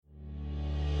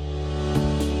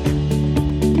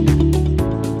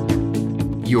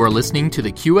You are listening to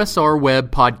the QSR Web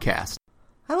Podcast.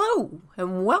 Hello,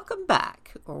 and welcome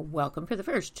back, or welcome for the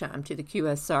first time to the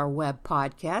QSR Web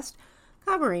Podcast,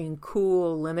 covering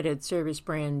cool, limited service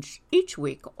brands each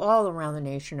week all around the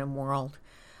nation and world.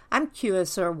 I'm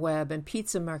QSR Web and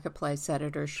Pizza Marketplace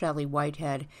editor Shelley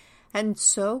Whitehead, and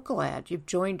so glad you've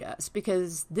joined us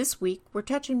because this week we're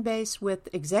touching base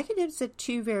with executives at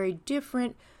two very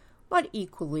different but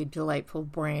equally delightful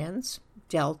brands,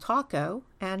 Del Taco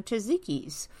and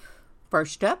Tzatziki's.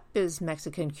 First up is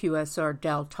Mexican QSR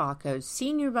Del Taco's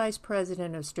Senior Vice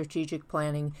President of Strategic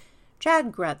Planning,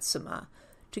 Chad Gretzema,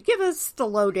 to give us the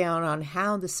lowdown on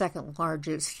how the second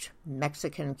largest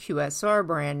Mexican QSR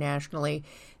brand nationally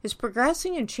is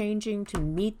progressing and changing to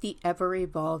meet the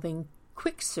ever-evolving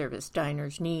quick service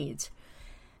diners' needs.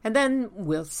 And then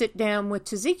we'll sit down with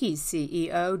Tzatziki's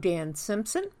CEO, Dan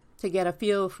Simpson, to get a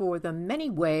feel for the many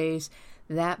ways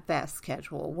that fast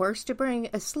schedule works to bring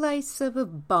a slice of a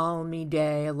balmy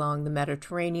day along the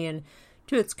Mediterranean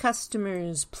to its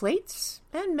customers' plates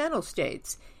and mental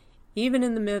states, even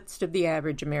in the midst of the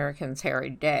average American's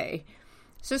harried day.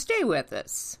 So stay with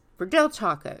us for Del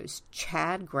Taco's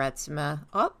Chad Gretzema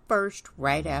up first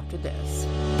right after this.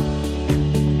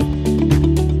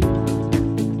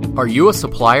 Are you a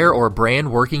supplier or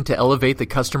brand working to elevate the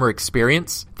customer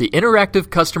experience? The Interactive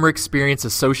Customer Experience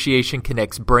Association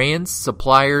connects brands,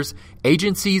 suppliers,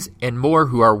 agencies, and more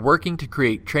who are working to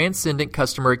create transcendent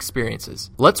customer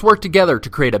experiences. Let's work together to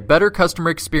create a better customer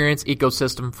experience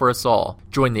ecosystem for us all.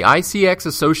 Join the ICX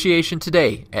Association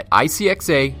today at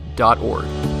icxa.org.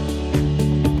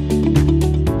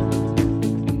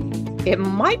 It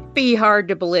might be hard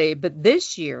to believe, but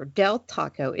this year, Del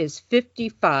Taco is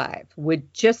 55,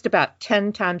 with just about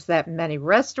 10 times that many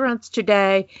restaurants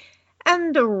today,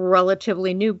 and a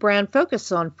relatively new brand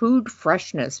focus on food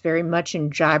freshness, very much in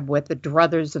jibe with the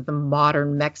druthers of the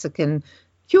modern Mexican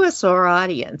QSR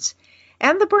audience.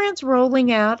 And the brand's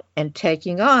rolling out and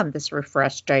taking on this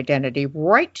refreshed identity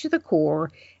right to the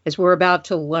core, as we're about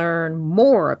to learn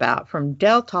more about from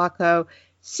Del Taco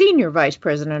Senior Vice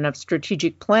President of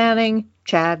Strategic Planning,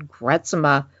 Chad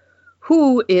Gretzema,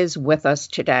 who is with us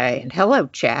today. And hello,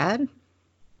 Chad.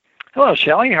 Hello,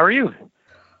 Shelley. How are you?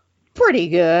 Pretty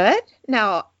good.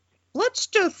 Now, let's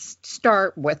just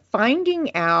start with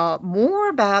finding out more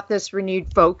about this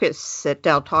renewed focus at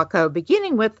Del Taco,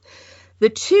 beginning with the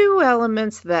two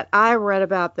elements that I read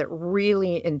about that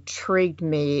really intrigued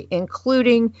me,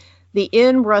 including the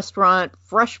in-restaurant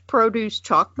fresh produce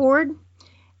chalkboard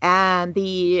and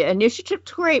the initiative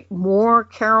to create more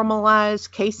caramelized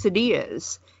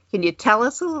quesadillas. Can you tell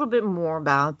us a little bit more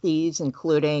about these,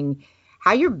 including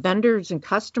how your vendors and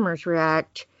customers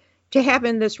react to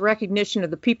having this recognition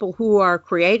of the people who are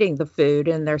creating the food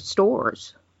in their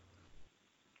stores?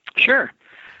 Sure.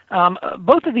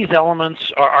 Both of these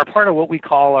elements are part of what we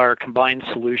call our combined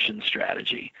solutions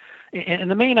strategy. And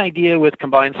the main idea with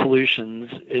combined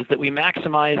solutions is that we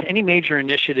maximize any major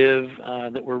initiative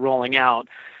that we're rolling out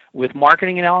with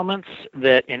marketing elements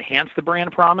that enhance the brand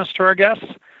promise to our guests,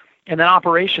 and then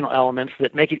operational elements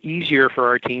that make it easier for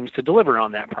our teams to deliver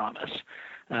on that promise.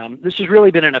 This has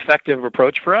really been an effective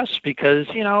approach for us because,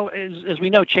 as we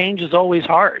know, change is always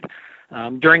hard.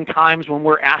 During times when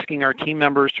we're asking our team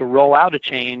members to roll out a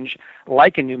change,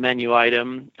 like a new menu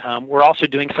item, we're also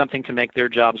doing something to make their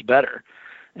jobs better.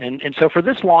 And so for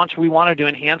this launch, we wanted to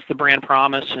enhance the brand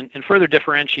promise and further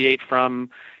differentiate from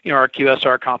our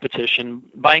QSR competition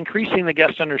by increasing the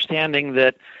guest understanding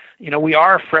that we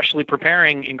are freshly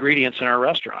preparing ingredients in our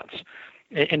restaurants.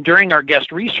 And during our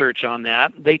guest research on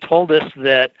that, they told us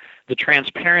that the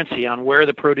transparency on where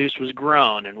the produce was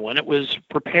grown and when it was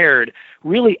prepared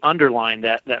really underlined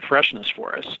that freshness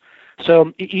for us.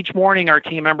 So each morning, our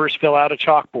team members fill out a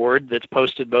chalkboard that's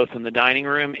posted both in the dining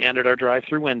room and at our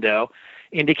drive-through window,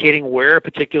 indicating where a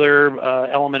particular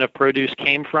element of produce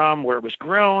came from, where it was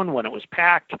grown, when it was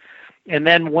packed, and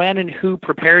then when and who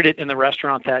prepared it in the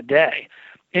restaurant that day.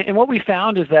 And what we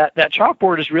found is that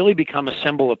chalkboard has really become a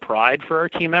symbol of pride for our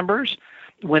team members.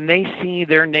 When they see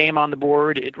their name on the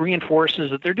board, it reinforces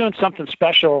that they're doing something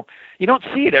special. You don't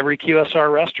see it every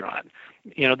QSR restaurant.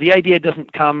 The idea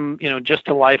doesn't come, just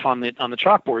to life on the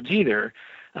chalkboards either.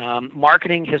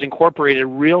 Marketing has incorporated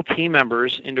real team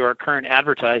members into our current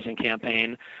advertising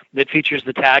campaign that features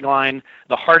the tagline,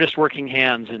 "The hardest working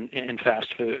hands in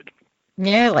fast food."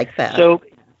 Yeah, I like that. So,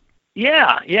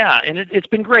 yeah. And it's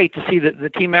been great to see the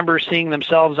team members seeing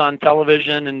themselves on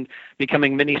television and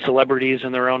becoming mini celebrities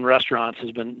in their own restaurants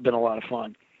has been a lot of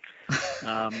fun.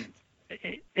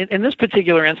 In this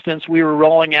particular instance, we were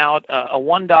rolling out a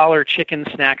 $1 chicken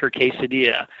snacker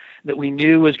quesadilla that we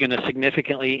knew was going to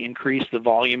significantly increase the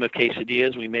volume of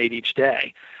quesadillas we made each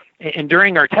day. And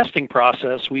during our testing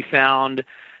process, we found,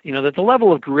 that the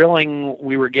level of grilling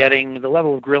we were getting, the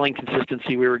level of grilling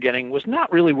consistency we were getting was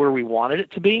not really where we wanted it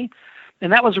to be.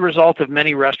 And that was a result of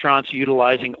many restaurants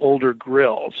utilizing older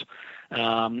grills.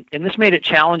 And this made it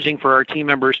challenging for our team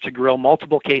members to grill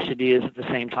multiple quesadillas at the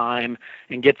same time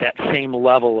and get that same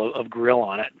level of grill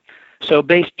on it. So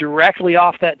based directly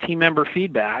off that team member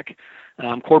feedback,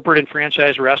 corporate and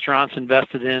franchise restaurants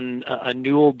invested in a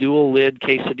Newell dual lid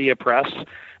quesadilla press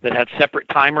that had separate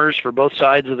timers for both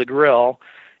sides of the grill.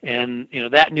 And,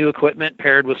 that new equipment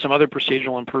paired with some other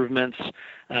procedural improvements,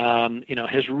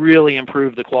 has really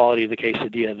improved the quality of the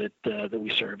quesadilla that we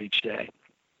serve each day.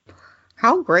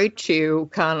 How great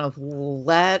to kind of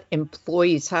let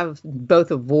employees have both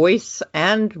a voice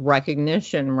and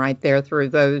recognition right there through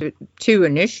those two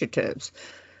initiatives.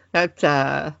 That's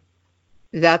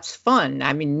fun.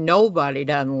 I mean, nobody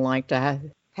doesn't like to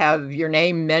have your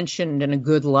name mentioned in a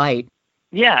good light.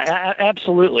 Yeah,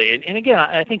 absolutely. And again,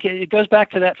 I think it goes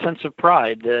back to that sense of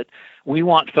pride that we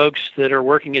want folks that are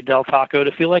working at Del Taco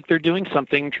to feel like they're doing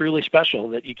something truly special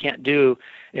that you can't do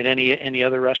at any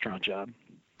other restaurant job.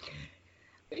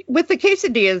 With the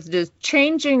quesadillas, does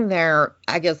changing their,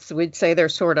 I guess we'd say their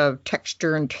sort of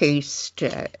texture and taste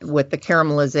with the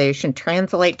caramelization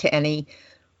translate to any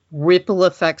ripple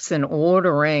effects in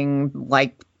ordering,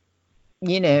 like,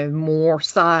 more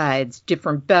sides,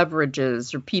 different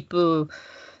beverages, or people,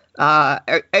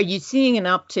 are you seeing an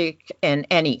uptick in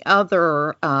any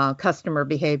other customer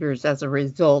behaviors as a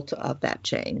result of that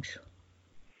change?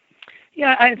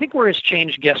 Yeah, I think where it's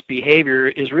changed guest behavior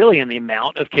is really in the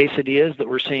amount of quesadillas that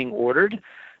we're seeing ordered.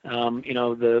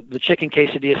 The chicken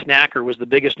quesadilla snacker was the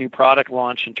biggest new product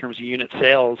launch in terms of unit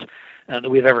sales that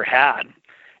we've ever had.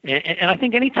 And I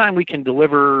think anytime we can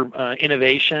deliver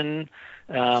innovation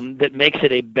that makes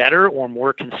it a better or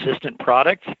more consistent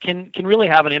product can really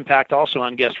have an impact also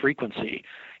on guest frequency.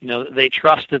 They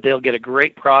trust that they'll get a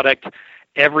great product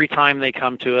every time they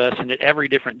come to us and at every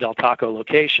different Del Taco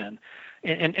location.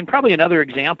 And probably another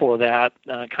example of that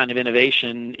kind of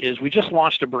innovation is we just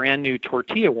launched a brand new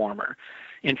tortilla warmer.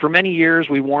 And for many years,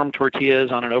 we warmed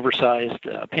tortillas on an oversized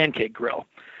pancake grill.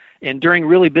 And during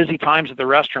really busy times at the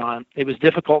restaurant, it was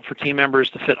difficult for team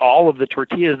members to fit all of the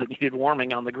tortillas that needed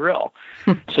warming on the grill.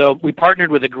 So we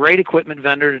partnered with a great equipment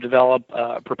vendor to develop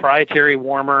a proprietary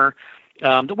warmer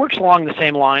that works along the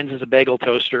same lines as a bagel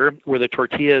toaster, where the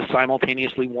tortilla is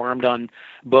simultaneously warmed on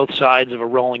both sides of a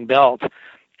rolling belt.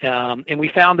 And we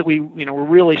found that we're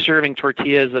really serving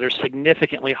tortillas that are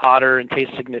significantly hotter and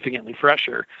taste significantly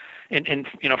fresher. And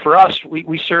for us,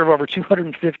 we serve over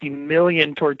 250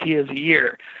 million tortillas a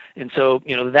year. And so,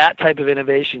 that type of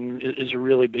innovation is a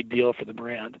really big deal for the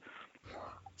brand.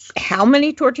 How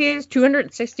many tortillas?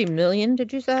 260 million,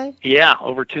 did you say? Yeah,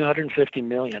 over 250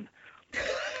 million.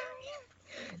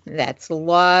 That's a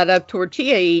lot of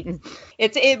tortilla eating.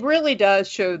 It really does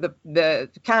show the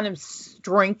kind of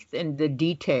strength in the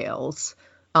details.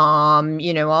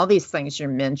 All these things you're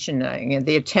mentioning, and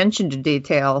the attention to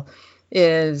detail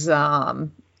is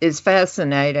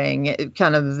fascinating.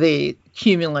 Kind of the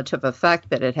cumulative effect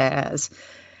that it has.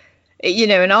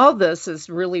 And all this is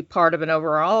really part of an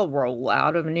overall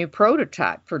rollout of a new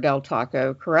prototype for Del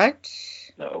Taco, correct?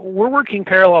 We're working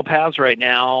parallel paths right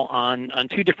now on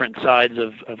two different sides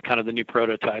of kind of the new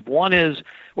prototype. One is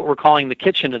what we're calling the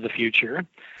kitchen of the future.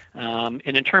 And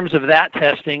in terms of that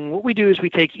testing, what we do is we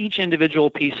take each individual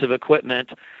piece of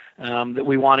equipment that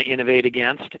we want to innovate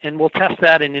against, and we'll test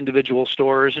that in individual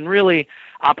stores and really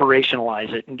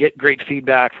operationalize it and get great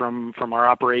feedback from our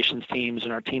operations teams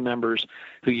and our team members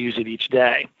who use it each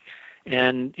day.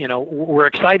 And, we're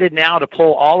excited now to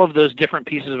pull all of those different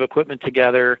pieces of equipment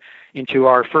together into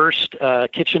our first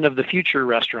Kitchen of the Future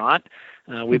restaurant.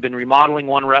 We've been remodeling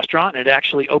one restaurant, and it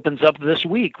actually opens up this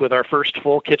week with our first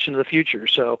full Kitchen of the Future.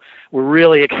 So we're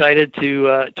really excited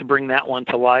to bring that one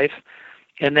to life.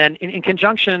 And then in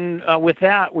conjunction with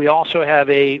that, we also have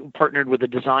partnered with a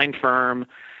design firm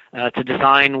to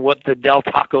design what the Del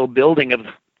Taco building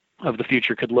of the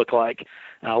future could look like.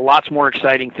 Lots more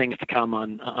exciting things to come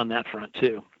on that front,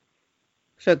 too.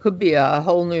 So it could be a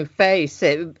whole new face.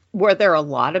 Were there a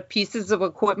lot of pieces of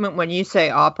equipment? When you say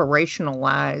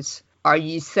operationalize, are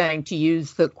you saying to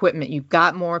use the equipment you've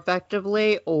got more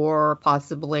effectively, or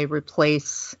possibly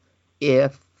replace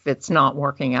if it's not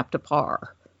working up to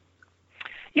par?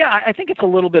 Yeah, I think it's a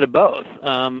little bit of both.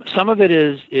 Some of it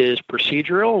is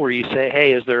procedural, where you say,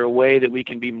 hey, is there a way that we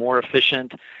can be more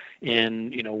efficient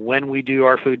in, when we do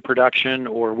our food production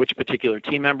or which particular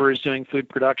team member is doing food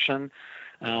production.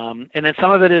 And then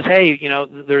some of it is, hey,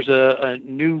 there's a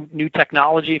new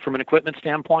technology from an equipment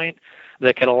standpoint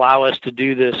that could allow us to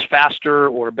do this faster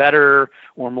or better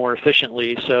or more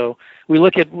efficiently. So we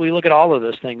look at all of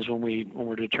those things when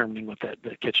we're determining what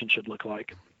the kitchen should look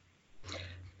like.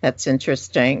 That's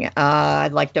interesting.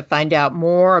 I'd like to find out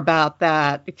more about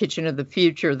that, the Kitchen of the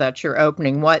Future that you're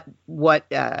opening. What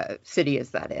city is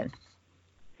that in?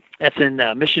 That's in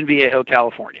Mission Viejo,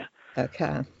 California.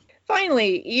 Okay.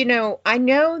 Finally, I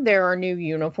know there are new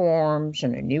uniforms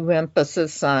and a new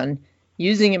emphasis on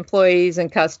using employees'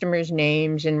 and customers'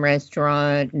 names in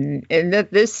restaurant, and that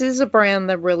this is a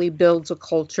brand that really builds a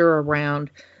culture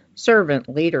around servant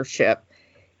leadership.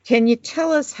 Can you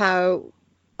tell us how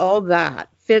all that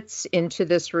fits into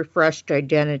this refreshed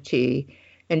identity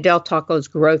and Del Taco's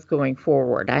growth going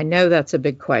forward? I know that's a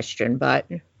big question, but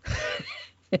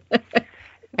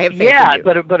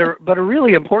but a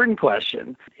really important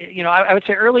question. I would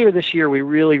say earlier this year we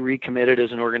really recommitted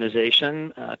as an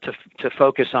organization to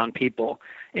focus on people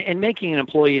and making an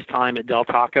employee's time at Del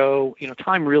Taco,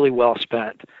 time really well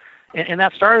spent. And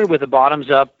that started with a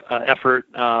bottoms-up effort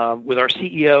with our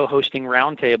CEO hosting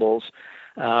roundtables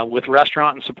with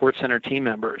restaurant and support center team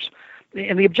members.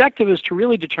 And the objective is to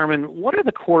really determine what are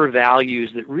the core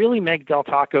values that really make Del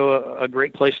Taco a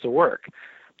great place to work.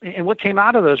 And what came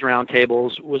out of those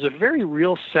roundtables was a very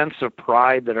real sense of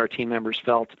pride that our team members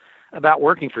felt about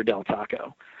working for Del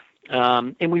Taco.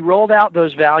 And we rolled out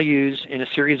those values in a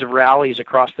series of rallies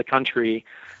across the country.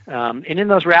 And in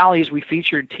those rallies, we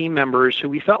featured team members who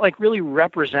we felt like really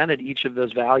represented each of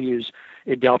those values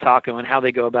at Del Taco and how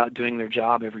they go about doing their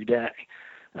job every day.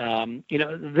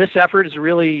 This effort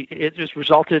it just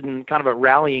resulted in kind of a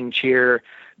rallying cheer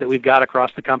that we've got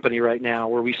across the company right now,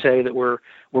 where we say that we're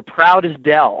proud as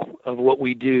Del of what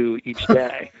we do each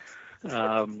day.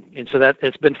 And so that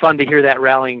it's been fun to hear that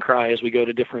rallying cry as we go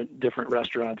to different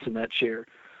restaurants in that cheer.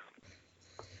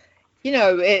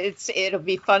 It'll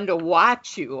be fun to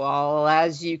watch you all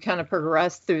as you kind of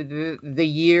progress through the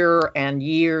year and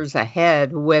years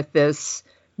ahead with this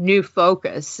new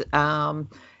focus.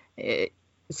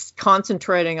 It's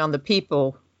concentrating on the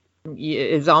people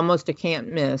is almost a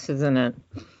can't miss, isn't it?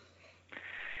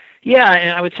 Yeah,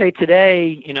 and I would say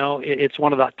today, it's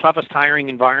one of the toughest hiring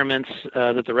environments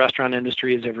that the restaurant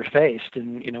industry has ever faced.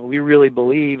 And, we really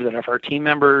believe that if our team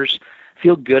members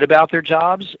feel good about their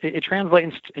jobs, it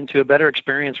translates into a better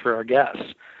experience for our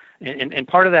guests. And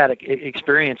part of that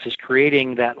experience is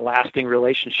creating that lasting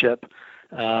relationship,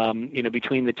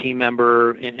 between the team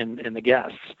member and the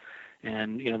guests.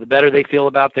 And, the better they feel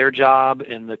about their job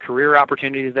and the career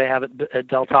opportunities they have at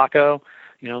Del Taco,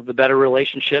 the better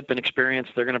relationship and experience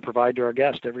they're going to provide to our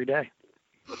guests every day.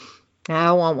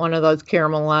 I want one of those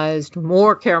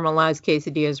more caramelized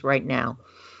quesadillas right now.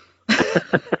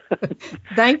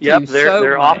 Thank you so much.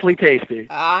 They're awfully tasty.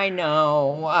 I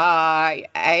know.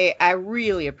 I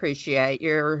really appreciate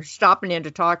your stopping in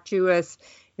to talk to us.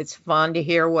 It's fun to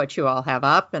hear what you all have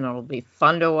up, and it'll be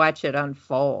fun to watch it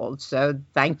unfold. So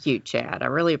thank you, Chad. I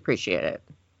really appreciate it.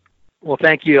 Well,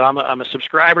 thank you. I'm a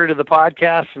subscriber to the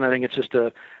podcast, and I think it's just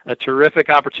a terrific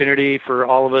opportunity for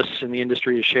all of us in the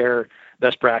industry to share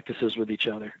best practices with each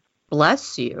other.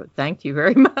 Bless you. Thank you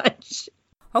very much.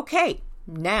 Okay,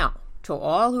 now, to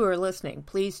all who are listening,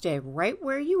 please stay right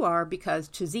where you are because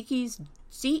Tzatziki's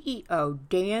CEO,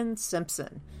 Dan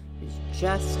Simpson, is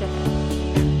just ahead.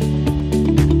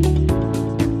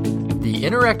 The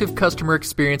Interactive Customer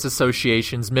Experience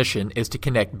Association's mission is to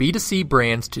connect B2C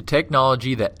brands to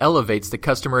technology that elevates the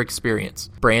customer experience.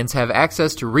 Brands have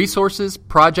access to resources,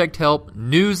 project help,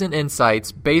 news, and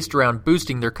insights based around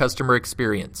boosting their customer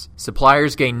experience.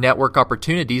 Suppliers gain network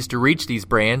opportunities to reach these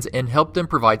brands and help them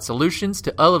provide solutions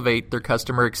to elevate their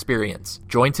customer experience.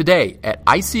 Join today at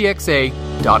icxa.org.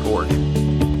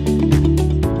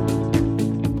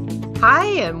 Hi,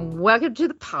 and welcome to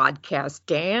the podcast,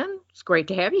 Dan. It's great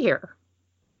to have you here.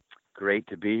 Great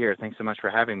to be here. Thanks so much for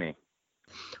having me.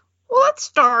 Well, let's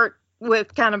start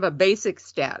with kind of a basic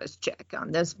status check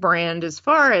on this brand as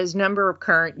far as number of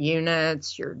current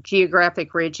units, your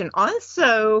geographic reach, and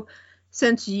also,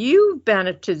 since you've been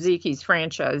a Tzatziki's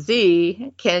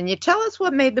franchisee, can you tell us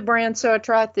what made the brand so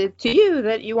attractive to you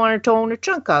that you wanted to own a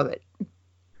chunk of it?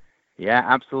 Yeah,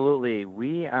 absolutely.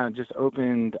 We just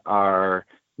opened our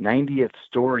 90th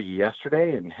store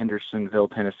yesterday in Hendersonville,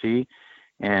 Tennessee.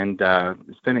 And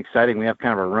it's been exciting. We have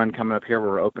kind of a run coming up here where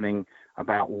we're opening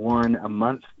about one a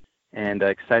month, and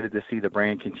excited to see the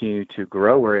brand continue to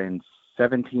grow. We're in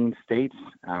 17 states,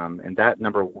 and that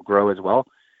number will grow as well.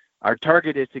 our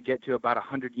target is to get to about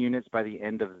 100 units by the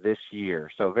end of this year.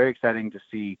 So very exciting to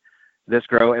see this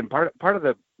grow. And part of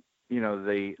the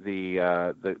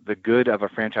the good of a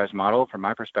franchise model, from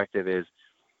my perspective, is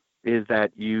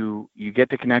that you get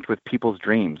to connect with people's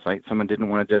dreams. Like, someone didn't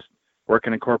want to just work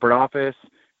in a corporate office,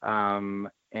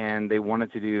 and they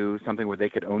wanted to do something where they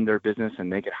could own their business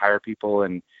and they could hire people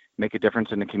and make a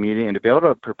difference in the community, and to be able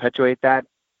to perpetuate that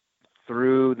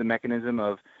through the mechanism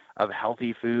of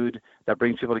healthy food that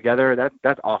brings people together.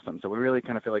 That's awesome. So we really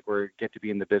kind of feel like we get to be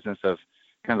in the business of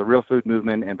kind of the real food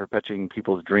movement and perpetuating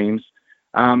people's dreams.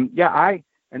 That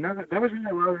was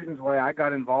really one of the reasons why I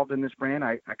got involved in this brand.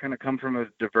 I kind of come from a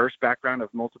diverse background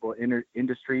of multiple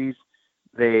industries.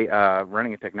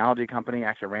 Running a technology company,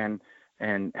 actually ran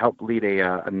and helped lead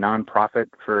a nonprofit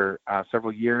for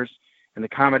several years. And the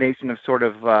combination of sort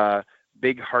of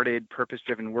big-hearted,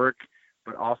 purpose-driven work,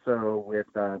 but also with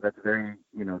that's very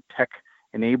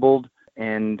tech-enabled,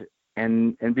 and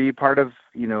be part of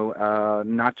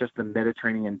not just the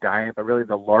Mediterranean diet, but really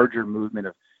the larger movement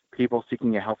of people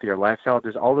seeking a healthier lifestyle.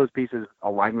 There's all those pieces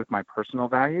aligned with my personal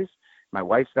values, my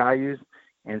wife's values,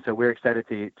 and so we're excited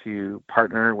to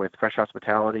partner with Fresh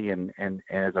Hospitality and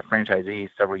as a franchisee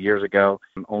several years ago,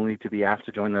 only to be asked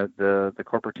to join the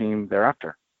corporate team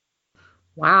thereafter.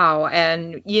 Wow.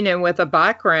 And, with a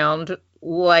background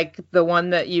like the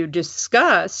one that you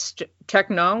discussed,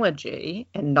 technology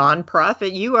and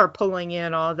nonprofit, you are pulling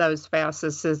in all those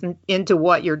facets into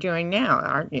what you're doing now,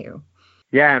 aren't you?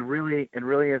 Yeah, it really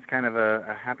is kind of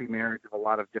a happy marriage of a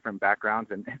lot of different backgrounds.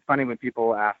 And it's funny when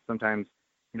people ask sometimes,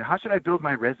 how should I build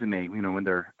my resume, when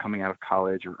they're coming out of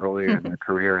college or earlier in their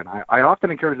career? And I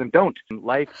often encourage them, don't.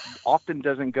 Life often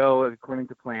doesn't go according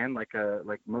to plan, like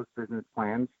most business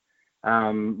plans.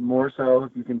 More so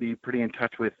if you can be pretty in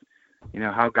touch with,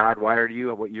 how God wired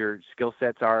you, what your skill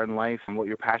sets are in life and what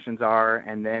your passions are,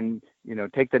 and then,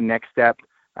 take the next step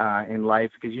in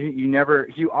life, because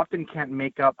you often can't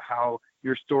make up how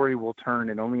your story will turn,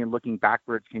 and only in looking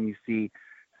backwards can you see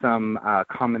some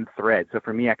common thread. So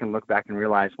for me, I can look back and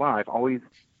realize, wow,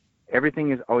 everything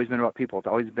has always been about people. It's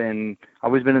always been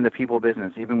in the people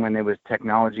business, even when it was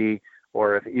technology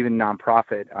or even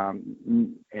nonprofit,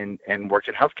 and worked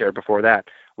in healthcare before that.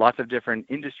 Lots of different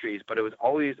industries, but it was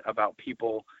always about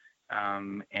people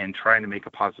and trying to make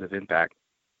a positive impact.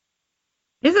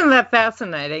 Isn't that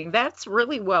fascinating? That's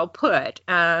really well put.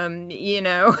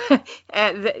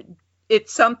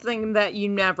 It's something that you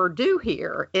never do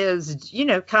here is,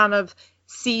 kind of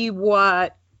see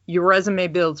what your resume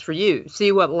builds for you,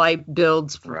 see what life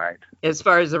builds right as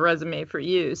far as the resume for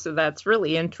you. So that's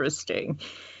really interesting.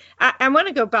 I want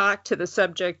to go back to the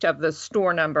subject of the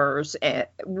store numbers.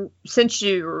 Since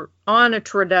you're on a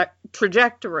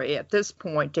trajectory at this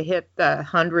point to hit the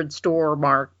 100 store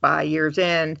mark by year's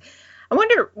end, I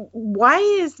wonder, why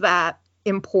is that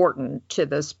important to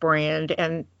this brand,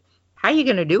 and how are you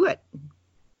going to do it?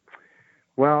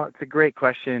 Well, it's a great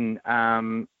question.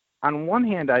 On one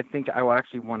hand, I think I will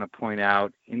actually want to point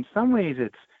out, in some ways,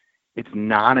 it's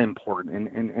not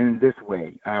important in this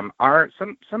way.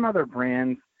 Some other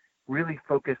brands really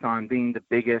focus on being the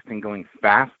biggest and going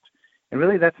fast, and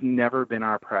really that's never been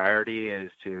our priority, is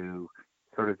to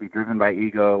sort of be driven by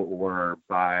ego or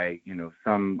by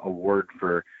some award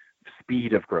for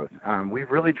speed of growth.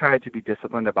 We've really tried to be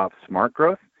disciplined about smart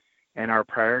growth, and our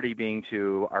priority being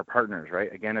to our partners,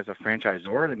 right? Again, as a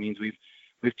franchisor, that means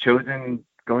we've chosen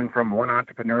going from one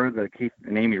entrepreneur, the Keith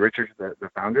and Amy Richards, the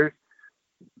founders,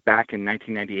 back in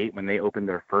 1998 when they opened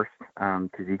their first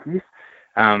Tzatziki's.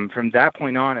 From that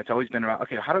point on, it's always been about,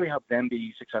 okay, how do we help them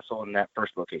be successful in that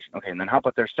first location? Okay, and then how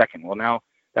about their second? Well, now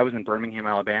that was in Birmingham,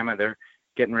 Alabama. They're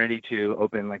getting ready to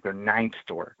open like their 9th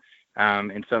store.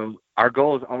 And so our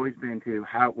goal has always been to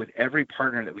with every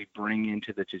partner that we bring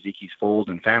into the Tzatziki's fold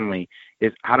and family,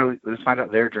 is let's find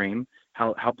out their dream,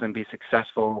 help them be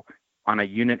successful on a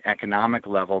unit economic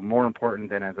level, more important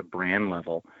than as a brand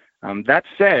level. That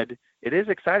said, it is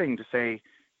exciting to say,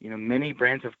 many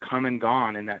brands have come and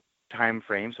gone in that time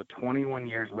frame. So 21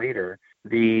 years later,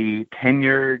 the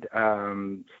tenured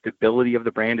stability of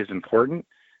the brand is important.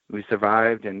 We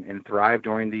survived and thrived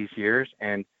during these years,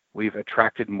 and we've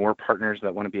attracted more partners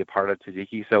that want to be a part of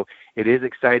Tzatziki. So it is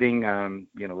exciting.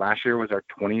 Last year was our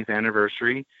 20th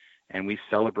anniversary, and we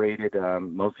celebrated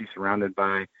mostly surrounded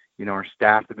by, our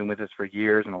staff that have been with us for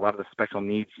years, and a lot of the special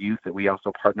needs youth that we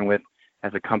also partner with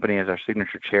as a company, as our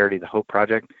signature charity, the Hope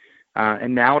Project.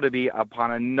 And now to be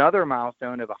upon another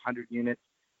milestone of 100 units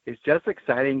is just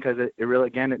exciting, because it really,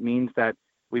 again, it means that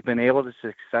we've been able to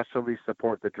successfully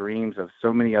support the dreams of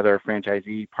so many other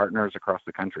franchisee partners across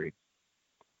the country.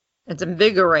 It's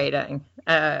invigorating.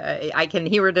 I can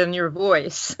hear it in your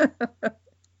voice.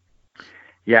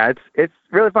 Yeah, it's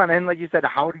really fun. And like you said,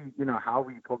 how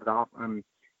we pulled it off? It's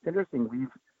interesting.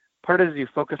 Part of it is you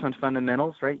focus on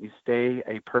fundamentals, right? You stay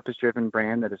a purpose-driven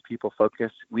brand that is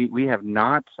people-focused. We have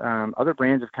not. Other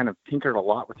brands have kind of tinkered a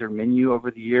lot with their menu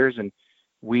over the years, and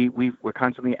we're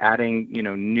constantly adding,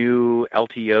 new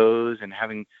LTOs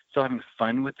and still having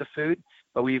fun with the food.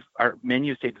 But our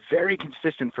menu stayed very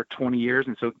consistent for 20 years,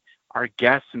 and so our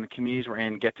guests and the communities we're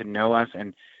in get to know us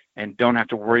and don't have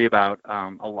to worry about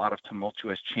a lot of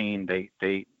tumultuous chain.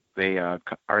 They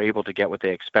are able to get what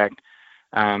they expect.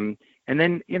 And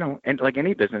then, and like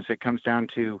any business, it comes down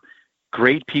to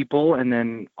great people and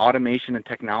then automation and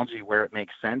technology where it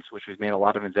makes sense, which we've made a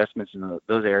lot of investments in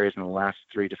those areas in the last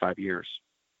 3 to 5 years.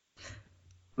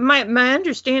 My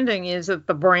understanding is that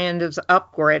the brand is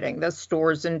upgrading the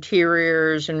store's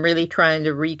interiors and really trying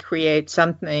to recreate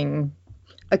something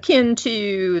akin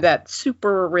to that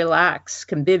super relaxed,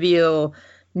 convivial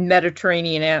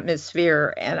Mediterranean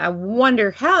atmosphere. And I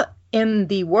wonder how in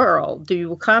the world do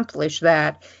you accomplish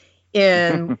that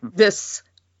in this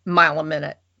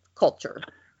mile-a-minute culture?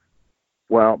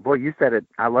 Well, boy, you said it.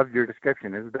 I love your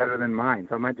description. It's better than mine,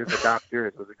 so I might just adopt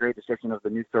yours. It was a great description of the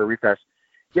new store refresh.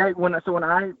 Yeah, when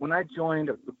I joined,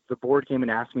 the board came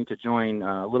and asked me to join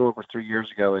a little over 3 years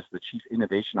ago as the chief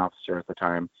innovation officer at the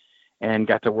time, and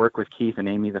got to work with Keith and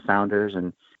Amy, the founders.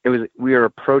 And we are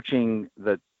approaching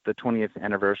the 20th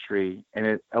anniversary, and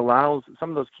it allows some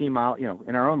of those key in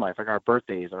our own life, like our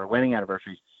birthdays, our wedding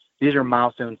anniversaries. These are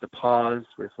milestones to pause,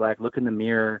 reflect, look in the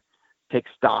mirror, take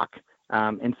stock.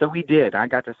 And so we did. I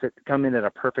got to come in at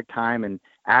a perfect time and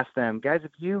ask them, guys,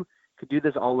 if you could do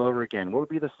this all over again, what would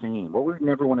be the same? What would you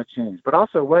never want to change? But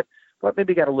also, what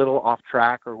maybe got a little off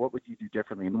track, or what would you do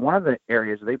differently? And one of the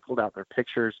areas, they pulled out their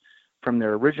pictures from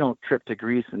their original trip to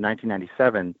Greece in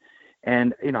 1997.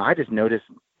 And, I just noticed,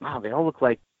 wow, they all look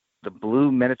like the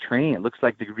blue Mediterranean. It looks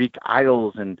like the Greek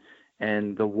Isles and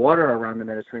the water around the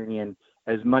Mediterranean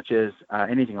as much as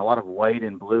anything, a lot of white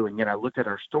and blue. And yet I looked at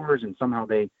our stores, and somehow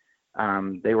they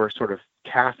were sort of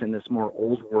cast in this more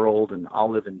old world and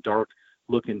olive and dark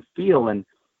look and feel. And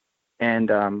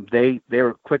they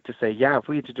were quick to say, yeah, if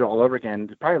we had to do it all over again,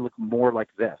 it'd probably look more like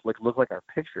this, look like our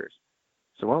pictures.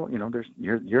 So, well,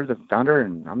 you're the founder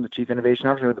and I'm the chief innovation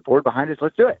officer with the board behind us.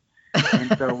 Let's do it.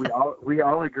 And so we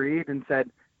all agreed and said,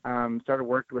 started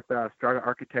worked with Strata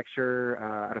Architecture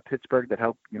out of Pittsburgh that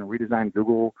helped redesign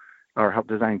Google, or helped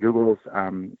design Google's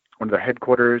one of their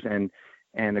headquarters, and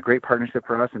a great partnership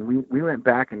for us. And we went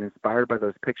back and, inspired by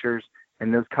those pictures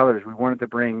and those colors, we wanted to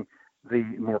bring the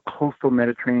more coastal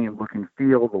Mediterranean look and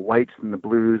feel, the whites and the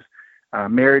blues,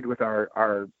 married with our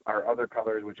other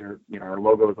colors, which are our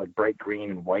logos like bright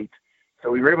green and white. So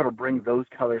we were able to bring those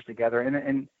colors together,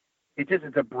 and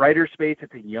it's a brighter space.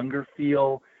 It's a younger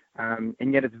feel, and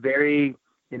yet it's very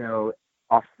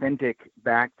authentic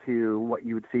back to what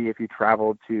you would see if you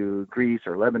traveled to Greece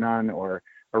or Lebanon or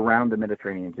around the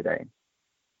Mediterranean today.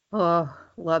 Oh,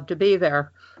 love to be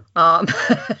there.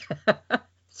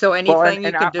 So anything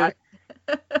you can do.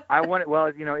 I want it. Well,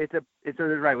 it's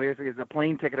right. It's a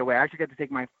plane ticket away. I actually got to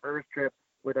take my first trip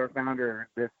with our founder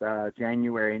this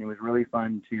January, and it was really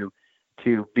fun to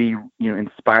be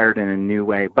inspired in a new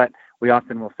way. But we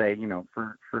often will say,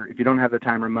 for if you don't have the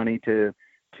time or money to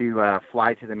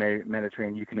fly to the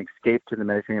Mediterranean, you can escape to the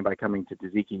Mediterranean by coming to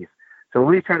Tzatziki's. So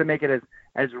we try to make it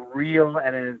as real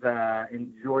and as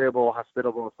enjoyable,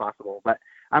 hospitable as possible. But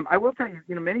I will tell you,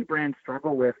 many brands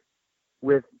struggle with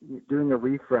doing a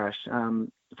refresh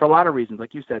for a lot of reasons.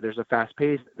 Like you said, there's a fast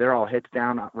pace. They're all heads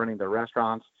down running their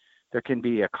restaurants. There can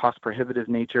be a cost prohibitive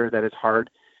nature that is hard.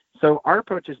 So our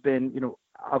approach has been,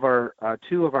 of our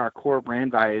two of our core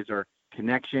brand values are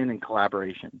connection and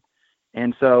collaboration.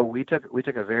 And so we took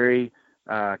a very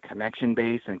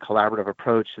connection-based and collaborative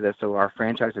approach to this. So our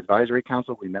franchise advisory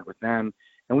council, we met with them,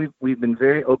 and we've been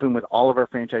very open with all of our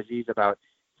franchisees about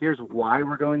here's why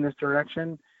we're going this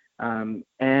direction.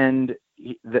 And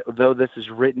though this is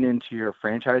written into your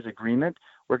franchise agreement,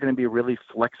 we're going to be really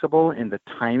flexible in the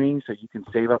timing so you can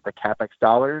save up the CapEx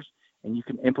dollars and you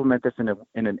can implement this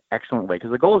in an excellent way.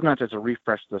 Because the goal is not just to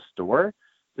refresh the store.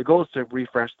 The goal is to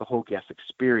refresh the whole guest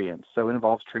experience. So it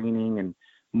involves training and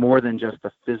more than just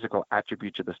the physical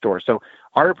attributes of the store. So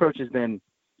our approach has been,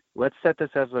 let's set this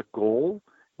as a goal.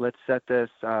 Let's set this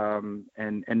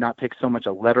and not take so much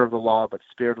a letter of the law, but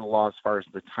spirit of the law as far as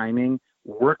the timing.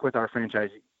 Work with our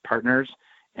franchise partners,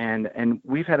 and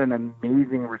we've had an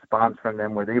amazing response from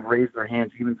them where they've raised their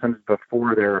hands even since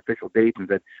before their official date and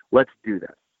said, let's do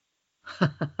this.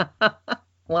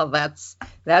 Well,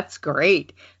 that's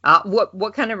great.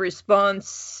 What kind of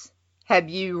response have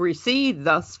you received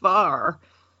thus far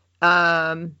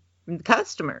from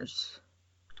customers?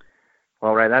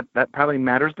 Well, right, that probably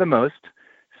matters the most.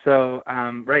 So,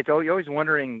 right, so you're always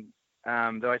wondering,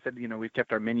 though I said, we've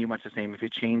kept our menu much the same. If you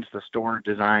change the store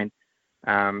design,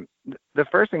 the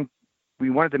first thing we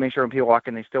wanted to make sure when people walk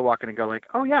in, they still walk in and go like,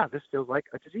 oh yeah, this feels like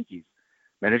a Taziki's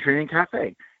Mediterranean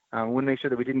Cafe. We want to make sure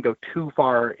that we didn't go too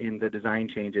far in the design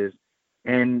changes.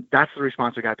 And that's the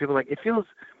response we got. People are like, it feels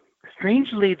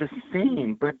strangely the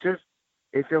same, but just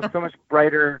it feels so much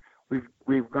brighter.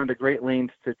 We've gone to great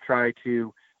lengths to try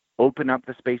to open up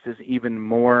the spaces even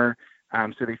more,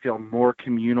 so they feel more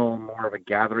communal, more of a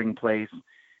gathering place.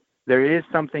 There is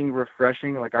something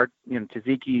refreshing, like our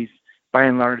Taziki's by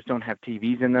and large don't have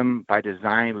TVs in them by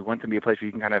design. We want them to be a place where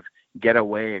you can kind of get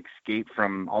away, escape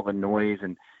from all the noise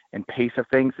and pace of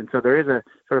things. And so there is a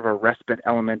sort of a respite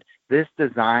element. This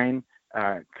design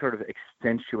sort of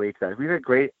accentuates that. We've had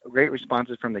great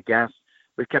responses from the guests.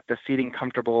 We've kept the seating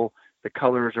comfortable. The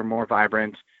colors are more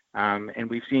vibrant. And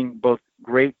we've seen both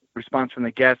great response from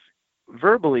the guests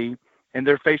verbally and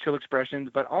their facial expressions,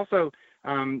 but also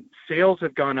sales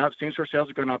have gone up. Same-store sales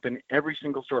have gone up in every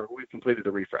single store we've completed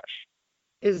the refresh.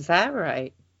 Is that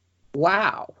right?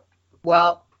 Wow.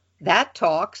 Well, that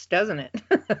talks, doesn't it?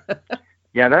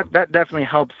 Yeah, that definitely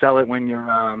helps sell it when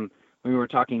you're we were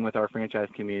talking with our franchise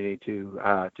community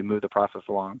to move the process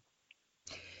along.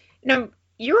 Now,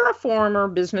 you're a former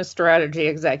business strategy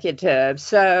executive,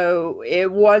 so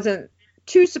it wasn't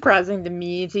too surprising to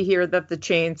me to hear that the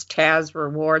chain's Taz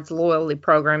Rewards loyalty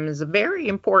program is a very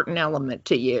important element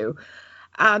to you.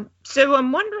 So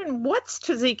I'm wondering, what's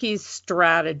Taziki's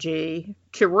strategy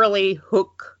to really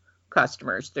hook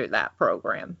customers through that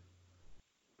program?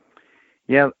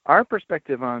 Yeah, our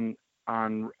perspective on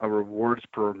a rewards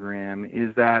program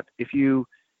is that if you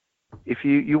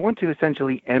want to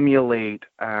essentially emulate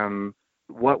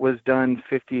what was done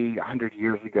 50, 100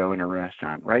 years ago in a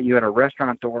restaurant, right? You had a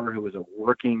restaurateur who was a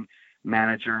working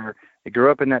manager. They grew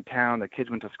up in that town. The kids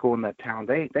went to school in that town.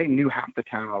 They knew half the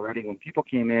town already. When people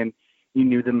came in, you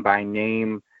knew them by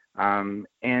name. And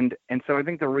so I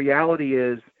think the reality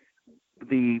is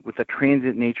with the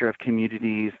transit nature of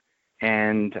communities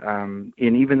and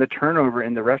in even the turnover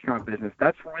in the restaurant business,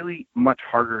 that's really much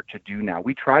harder to do now.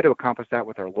 We try to accomplish that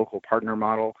with our local partner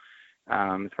model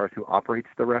as far as who operates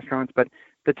the restaurants. But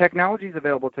the technologies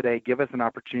available today give us an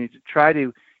opportunity to try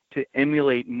to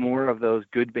emulate more of those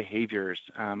good behaviors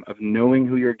of knowing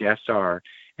who your guests are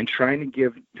and trying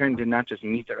to not just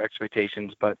meet their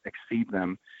expectations, but exceed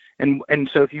them. And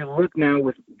so if you look now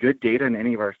with good data in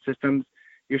any of our systems,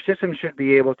 your system should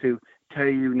be able to tell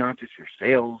you not just your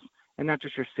sales and not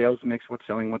just your sales mix, what's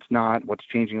selling, what's not, what's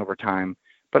changing over time,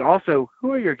 but also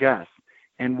who are your guests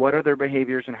and what are their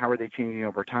behaviors and how are they changing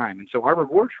over time. And so our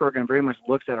rewards program very much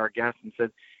looks at our guests and says,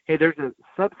 hey, there's a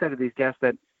subset of these guests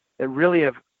that really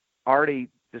have already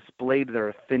displayed their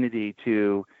affinity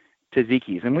to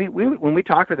Taziki's. And we when we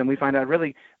talk to them, we find out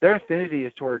really their affinity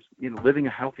is towards living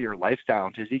a healthier lifestyle,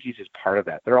 and Taziki's is part of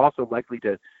that. They're also likely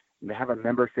to have a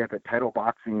membership at Title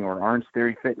Boxing or Orange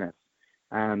Theory Fitness.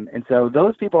 And so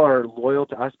those people are loyal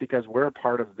to us because we're a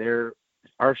part of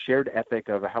our shared ethic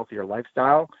of a healthier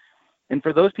lifestyle. And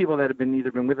for those people that have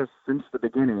either been with us since the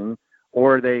beginning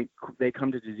or they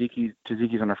come to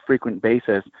Taziki's on a frequent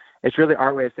basis, it's really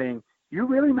our way of saying, you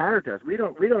really matter to us. We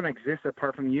don't exist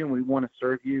apart from you, and we want to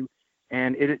serve you.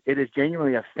 And it is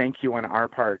genuinely a thank you on our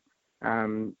part.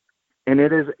 And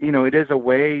it is a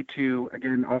way to,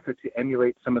 again, also to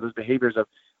emulate some of those behaviors of,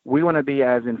 we want to be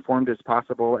as informed as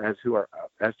possible as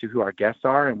to who our guests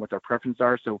are and what their preferences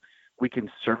are, so we can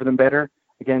serve them better.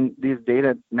 Again, these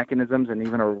data mechanisms and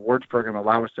even a rewards program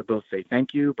allow us to both say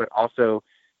thank you, but also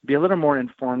be a little more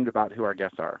informed about who our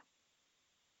guests are.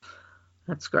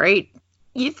 That's great.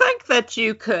 You think that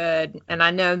you could, and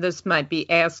I know this might be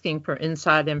asking for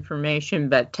inside information,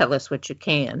 but tell us what you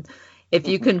can. If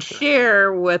you can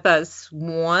share with us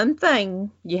one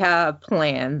thing you have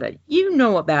planned that you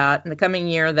know about in the coming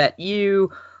year that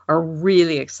you are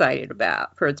really excited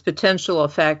about for its potential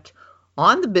effect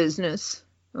on the business,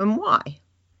 and why?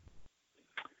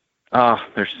 Oh,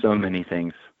 there's so many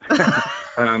things.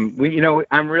 I'm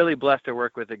really blessed to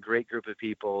work with a great group of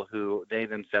people who they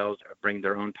themselves bring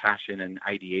their own passion and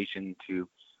ideation to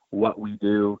what we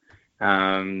do.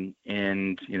 And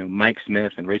Mike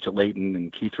Smith and Rachel Layton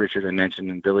and Keith Richards I mentioned,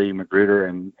 and Billy Magruder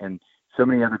and so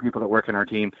many other people that work in our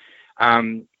team.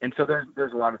 And so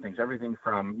there's a lot of things, everything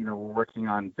from, we're working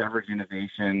on beverage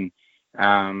innovation.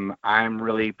 I'm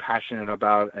really passionate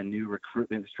about a new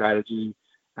recruitment strategy,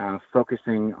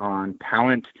 focusing on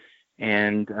talent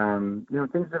and,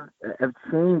 things have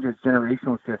changed as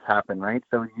generational shifts happen, right?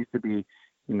 So it used to be,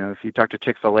 if you talk to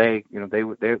Chick-fil-A, they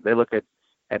look at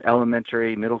at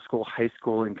elementary, middle school, high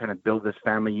school, and kind of build this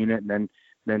family unit. And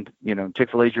then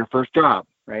Chick-fil-A is your first job,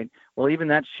 right? Well, even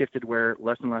that's shifted where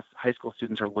less and less high school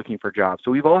students are looking for jobs.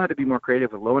 So we've all had to be more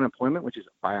creative with low unemployment, which is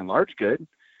by and large good,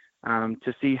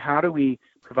 to see how do we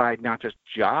provide not just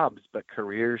jobs, but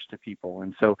careers to people.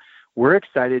 And so we're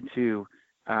excited to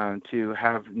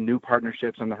have new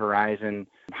partnerships on the horizon,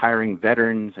 hiring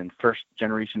veterans and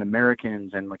first-generation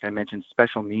Americans, and like I mentioned,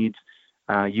 special needs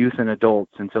youth and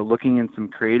adults. And so looking in some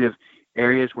creative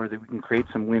areas where we can create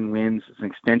some win-wins. It's an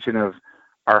extension of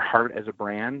our heart as a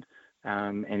brand,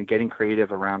 and getting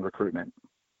creative around recruitment.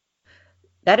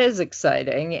 That is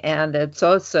exciting, and it's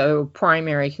also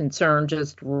primary concern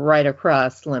just right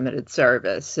across limited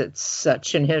service. It's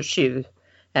such an issue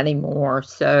anymore,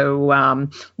 so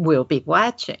we'll be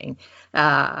watching.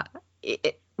 One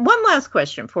last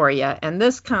question for you, and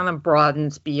this kind of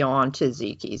broadens beyond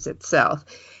Tzatziki's itself.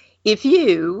 If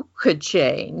you could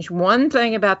change one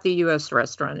thing about the U.S.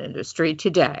 restaurant industry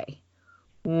today,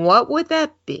 what would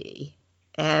that be,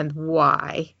 and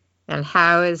why, and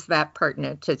how is that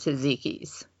pertinent to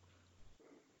Tzatziki's?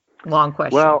 Long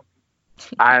question. Well,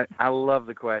 I love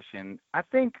the question. I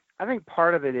think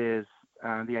part of it is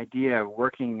the idea of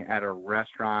working at a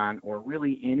restaurant or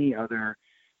really any other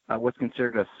what's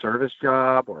considered a service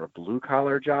job or a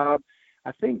blue-collar job.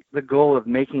 I think the goal of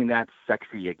making that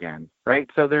sexy again, right?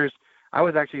 So I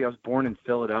was born in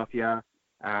Philadelphia,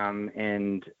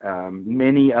 and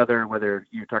many other, whether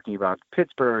you're talking about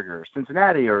Pittsburgh or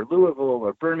Cincinnati or Louisville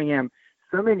or Birmingham,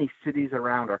 so many cities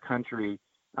around our country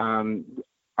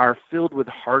are filled with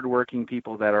hardworking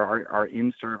people that are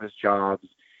in service jobs.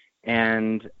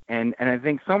 And I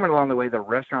think somewhere along the way, the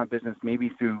restaurant business, maybe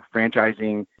through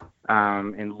franchising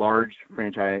and large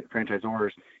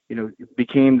franchisors,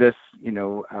 became this,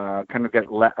 kind of get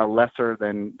a lesser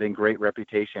than great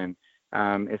reputation.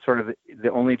 It's sort of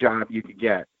the only job you could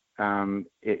get,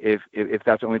 if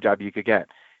that's the only job you could get.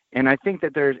 And I think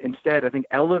that I think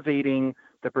elevating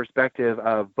the perspective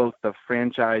of both the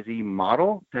franchisee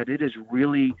model, that it is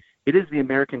the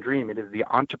American dream. It is the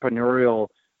entrepreneurial,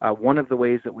 one of the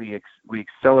ways that we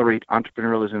accelerate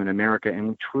entrepreneurialism in America, and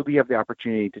we truly have the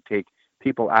opportunity to take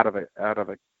people out of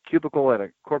a cubicle at a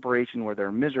corporation where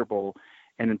they're miserable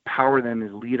and empower them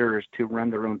as leaders to run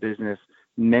their own business,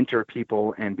 mentor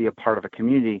people, and be a part of a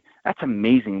community. That's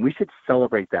amazing. We should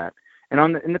celebrate that.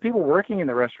 And the people working in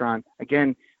the restaurant,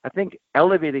 again, I think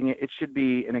elevating it should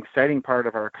be an exciting part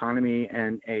of our economy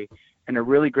and a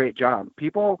really great job.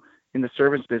 People in the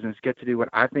service business get to do what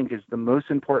I think is the most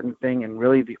important thing and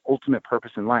really the ultimate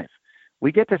purpose in life.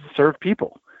 We get to serve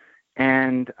people.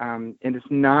 And it's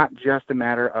not just a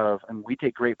matter of, and we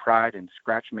take great pride in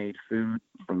scratch-made food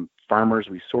from farmers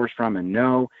we source from and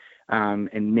know,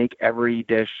 and make every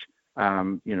dish,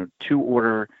 to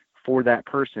order for that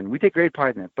person. We take great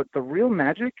pride in it. But the real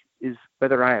magic is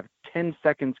whether I have 10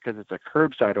 seconds because it's a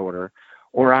curbside order,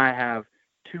 or I have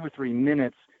 2 or 3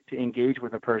 minutes to engage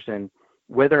with a person,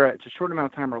 whether it's a short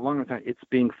amount of time or a long amount of time, it's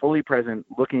being fully present,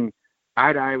 looking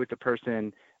eye to eye with the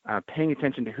person, paying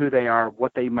attention to who they are,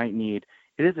 what they might need.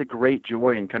 It is a great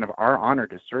joy and kind of our honor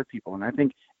to serve people. And I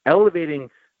think elevating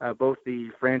both the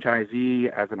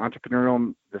franchisee as an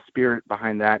entrepreneurial, the spirit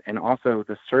behind that, and also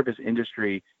the service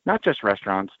industry, not just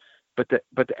restaurants, but to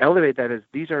elevate that is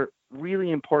these are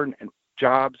really important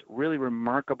jobs, really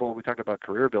remarkable. We talked about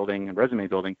career building and resume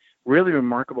building, really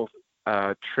remarkable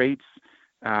traits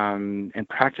and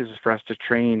practices for us to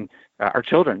train our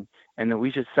children, and that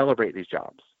we should celebrate these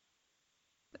jobs.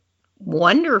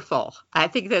 Wonderful. I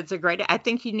think that's I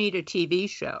think you need a TV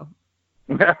show.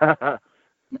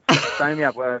 Sign me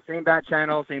up. Same bat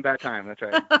channel, same bat time. That's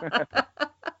right.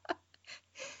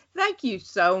 Thank you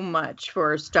so much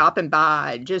for stopping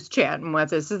by, just chatting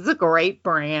with us. It's a great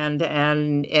brand,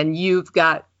 and you've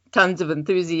got tons of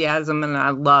enthusiasm, and I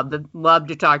love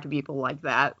to talk to people like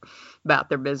that about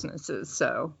their businesses.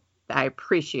 So I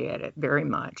appreciate it very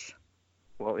much.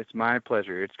 Well, it's my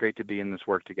pleasure. It's great to be in this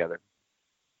work together.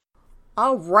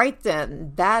 All right,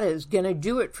 then. That is going to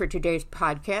do it for today's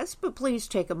podcast, but please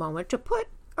take a moment to put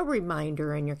a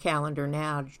reminder in your calendar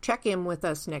now to check in with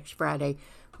us next Friday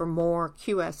for more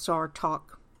QSR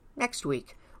talk next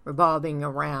week, revolving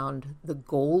around the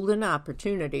golden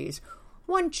opportunities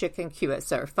One Chicken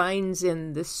QSR finds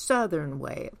in the southern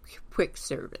way of quick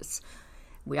service.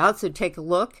 We also take a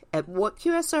look at what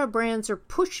QSR brands are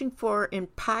pushing for in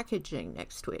packaging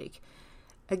next week.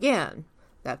 Again,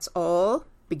 that's all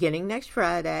beginning next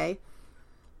Friday.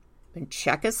 And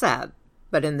check us out.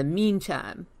 But in the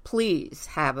meantime, please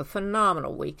have a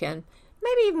phenomenal weekend.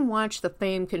 Maybe even watch the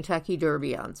famed Kentucky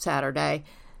Derby on Saturday.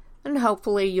 And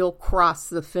hopefully you'll cross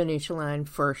the finish line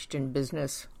first in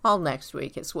business all next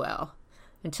week as well.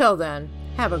 Until then,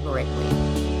 have a great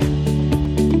week.